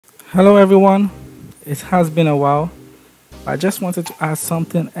Hello everyone, it has been a while. I just wanted to add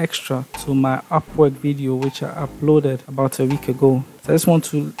something extra to my Upwork video which I uploaded about a week ago. So I just want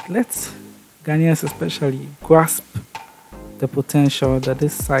to let Ghanaians especially grasp the potential that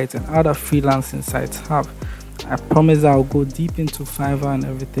this site and other freelancing sites have. I promise I'll go deep into Fiverr and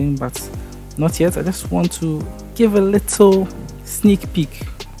everything, but not yet. I just want to give a little sneak peek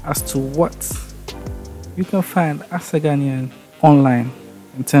as to what you can find as a Ghanaian online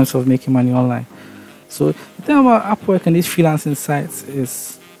in terms of making money online. So the thing about Upwork and these freelancing sites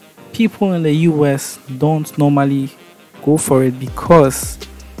is people in the US don't normally go for it because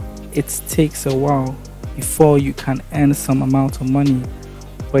it takes a while before you can earn some amount of money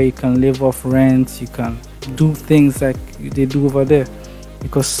where you can live off rent, you can do things like they do over there.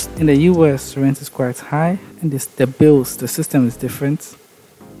 Because in the US, rent is quite high and the bills, the system is different.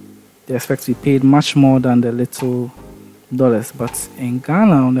 They expect to be paid much more than the little dollars. But in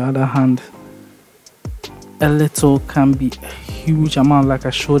Ghana, on the other hand, a little can be a huge amount, like I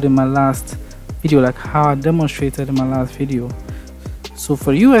showed in my last video, like how I demonstrated in my last video. So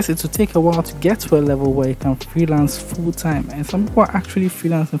for US, it will take a while to get to a level where you can freelance full-time, and some people are actually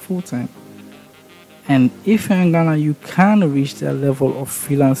freelancing full-time. And if you're in Ghana, you can reach that level of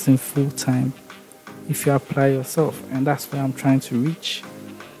freelancing full-time if you apply yourself, and that's where I'm trying to reach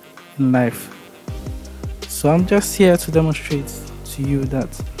in life. So I'm just here to demonstrate to you that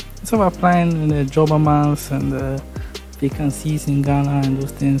instead of applying in the job amounts and the vacancies in Ghana and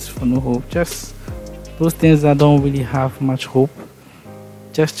those things for no hope, just those things that don't really have much hope,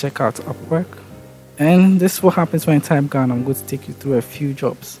 just check out Upwork. And this is what happens when you type Ghana. I'm going to take you through a few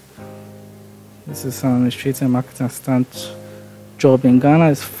jobs. This is an administrator and marketing assistant job in Ghana.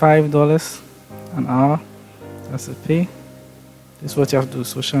 It's $5 an hour. That's the pay. This is what you have to do: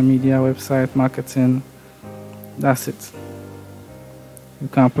 social media, website, marketing. That's it. You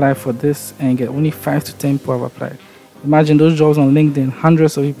can apply for this and get only 5 to 10 people have applied. Imagine those jobs on LinkedIn,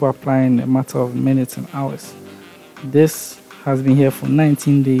 hundreds of people applying in a matter of minutes and hours. This has been here for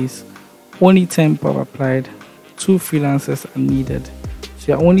 19 days. Only 10 people have applied. 2 freelancers are needed.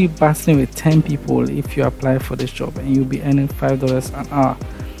 So you're only battling with 10 people if you apply for this job, and you'll be earning $5 an hour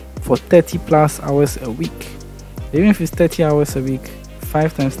for 30 plus hours a week. Even if it's 30 hours a week,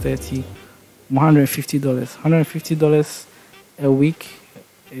 5 times 30, $150. $150 a week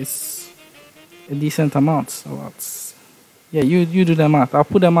is a decent amount. So yeah, you do the math. I'll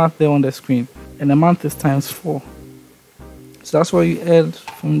put the math there on the screen, and the month is times 4. So that's what you earn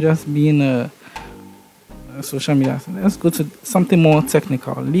from just being a social media. Let's go to something more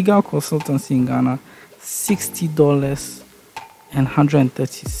technical. Legal consultancy in Ghana, $60 and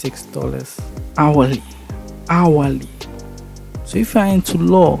 $136 hourly. So if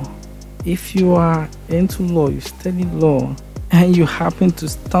you are into law, you study law, and you happen to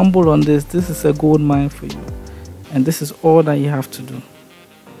stumble on this is a gold mine for you. And this is all that you have to do.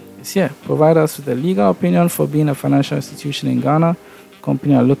 It's here. Provide us with a legal opinion for being a financial institution in Ghana.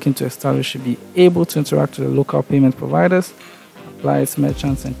 Company are looking to establish should be able to interact with the local payment providers, apply its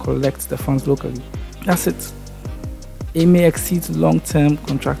merchants, and collect the funds locally. That's it. It may exceed long-term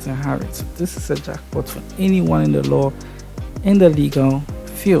contracting hiring. So this is a jackpot for anyone in the law, in the legal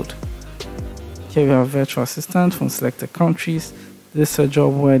field. Here we have virtual assistant from selected countries. This is a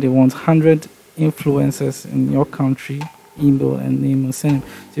job where they want 100 influencers in your country, email and name and send.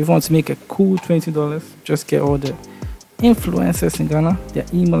 So if you want to make a cool $20, just get all the influencers in Ghana, their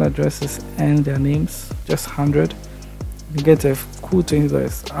email addresses and their names, just 100. You get a cool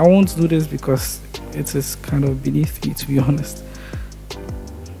 $20. I won't do this because it is kind of beneath me, to be honest.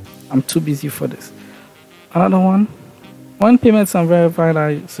 I'm too busy for this. Another one, when payments are verified,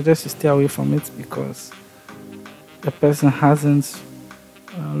 I suggest you stay away from it because the person hasn't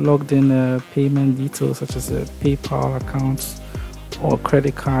logged in payment details such as a PayPal account or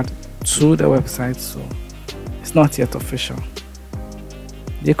credit card to the website, so it's not yet official.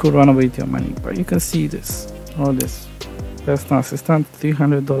 They could run away with your money, but you can see this. All this personal assistant,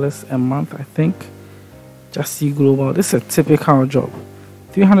 $300 a month, I think. Just see global. This is a typical job.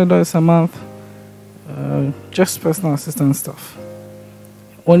 $300 a month, just personal assistant stuff.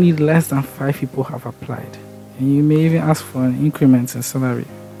 Only less than 5 people have applied, and you may even ask for an increment in salary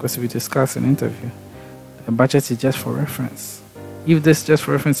because we discussed in interview. The budget is just for reference. If this is just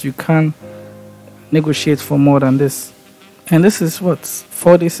for reference, you can negotiate for more than this. And this is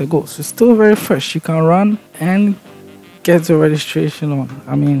 4 days ago, so it's still very fresh. You can run and get your registration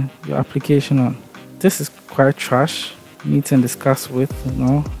on, your application on. This is quite trash. Meet and discuss with,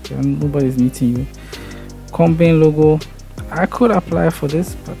 nobody's meeting you. Combine logo, I could apply for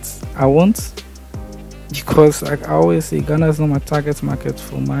this, but I won't. because like I always say, Ghana is not my target market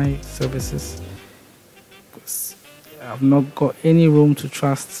for my services, because I've not got any room to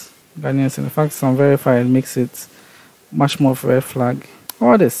trust Ghanaians. In fact, some verified makes it much more of a red flag.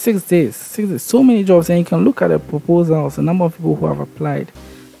 All this 6 days, so many jobs, and you can look at the proposals, the number of people who have applied,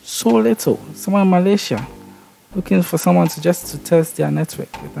 so little. Someone in Malaysia looking for someone to test their network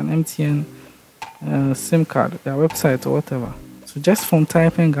with an MTN SIM card, their website or whatever. So just from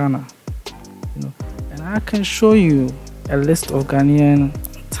typing Ghana, and I can show you a list of Ghanaian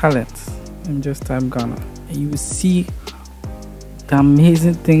talents. Let me just type Ghana, and you will see the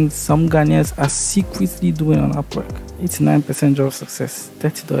amazing things some Ghanaians are secretly doing on Upwork. 89% job success,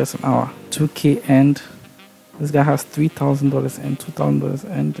 $30 an hour, 2K earned. This guy has $3,000 and $2,000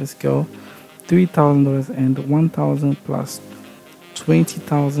 and this girl $3,000 and $1,000 plus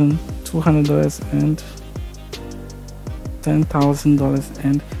 $20,200 and $10,000.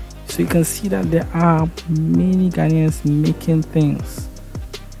 And so you can see that there are many Ghanaians making things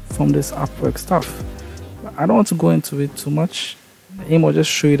from this Upwork stuff. But I don't want to go into it too much. The aim will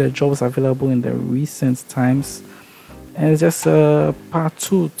just show you the jobs available in the recent times, and it's just a part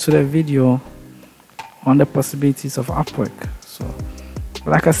 2 to the video on the possibilities of Upwork. So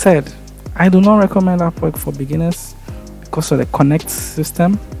like I said, I do not recommend Upwork for beginners because of the connect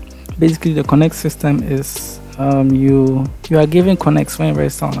system. Basically, the connect system is you are giving connects when you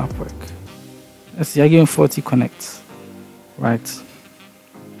register on Upwork. Yes, you are giving 40 connects, right?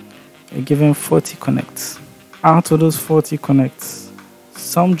 You're giving 40 connects. Out of those 40 connects,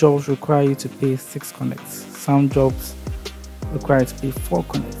 some jobs require you to pay 6 connects. Some jobs require you to pay 4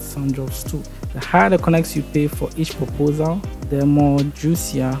 connects. Some jobs 2. The higher the connects you pay for each proposal, the more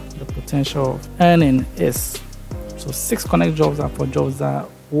juicier the potential of earning is. So 6 connect jobs are for jobs that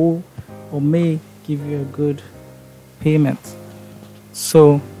will or may give you a good payment.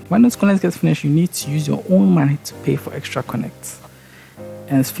 So when those connects get finished, you need to use your own money to pay for extra connects,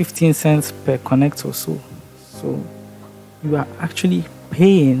 and it's 15 cents per connect or so. So you are actually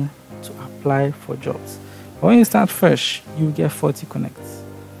paying to apply for jobs. But when you start fresh, you get 40 connects.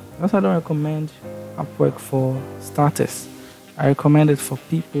 Also, I don't recommend Upwork for starters. I recommend it for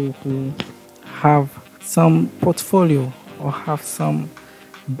people who have some portfolio or have some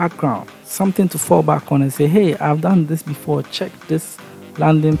background, something to fall back on and say, hey, I've done this before, check this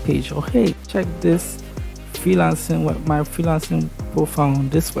landing page, or hey, check this my freelancing profile on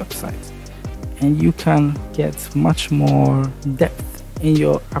this website. And you can get much more depth in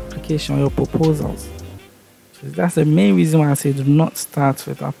your application or your proposals. So that's the main reason why I say do not start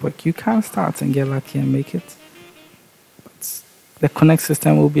with Upwork. You can start and get lucky and make it, but the connect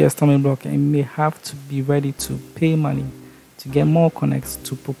system will be a stumbling block, and you may have to be ready to pay money to get more connects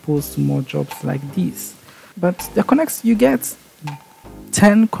to propose to more jobs like these. But the connects, you get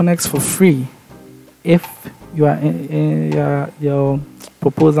 10 connects for free if you are your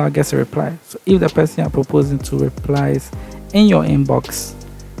proposal gets a reply. So if the person you are proposing to replies in your inbox,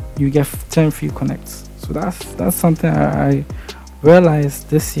 you get 10 free connects. So that's something I realized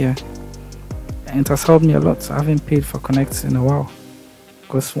this year, and it has helped me a lot. So I haven't paid for connects in a while,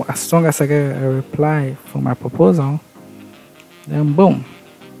 because as long as I get a reply for my proposal, then boom,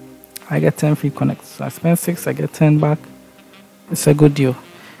 I get 10 free connects. So I spend 6, I get 10 back. It's a good deal.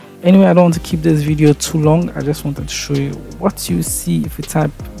 Anyway, I don't want to keep this video too long. I just wanted to show you what you see if you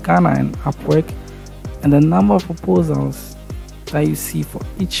type Ghana in Upwork, and the number of proposals that you see for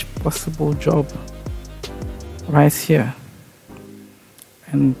each possible job right here.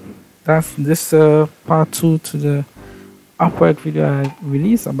 And that's this part 2 to the Upwork video I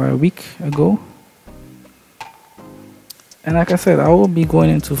released about a week ago. And like I said, I will be going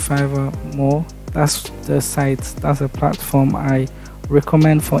into Fiverr more. That's the site, that's a platform I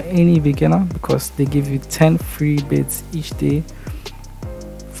recommend for any beginner, because they give you 10 free bids each day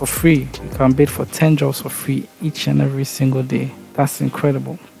for free. You can bid for 10 jobs for free each and every single day. That's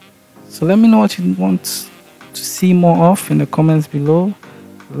incredible. So let me know what you want to see more of in the comments below.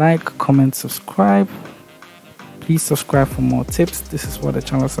 Like, comment, subscribe. Please subscribe for more tips. This is what the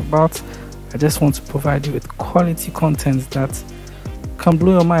channel is about. I just want to provide you with quality content that can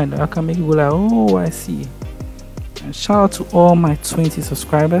blow your mind. I can make you go like, oh, I see. And shout out to all my 20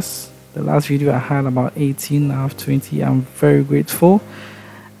 subscribers. The last video I had about 18, now I have 20. I'm very grateful.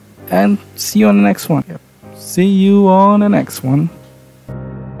 And see you on the next one. See you on the next one.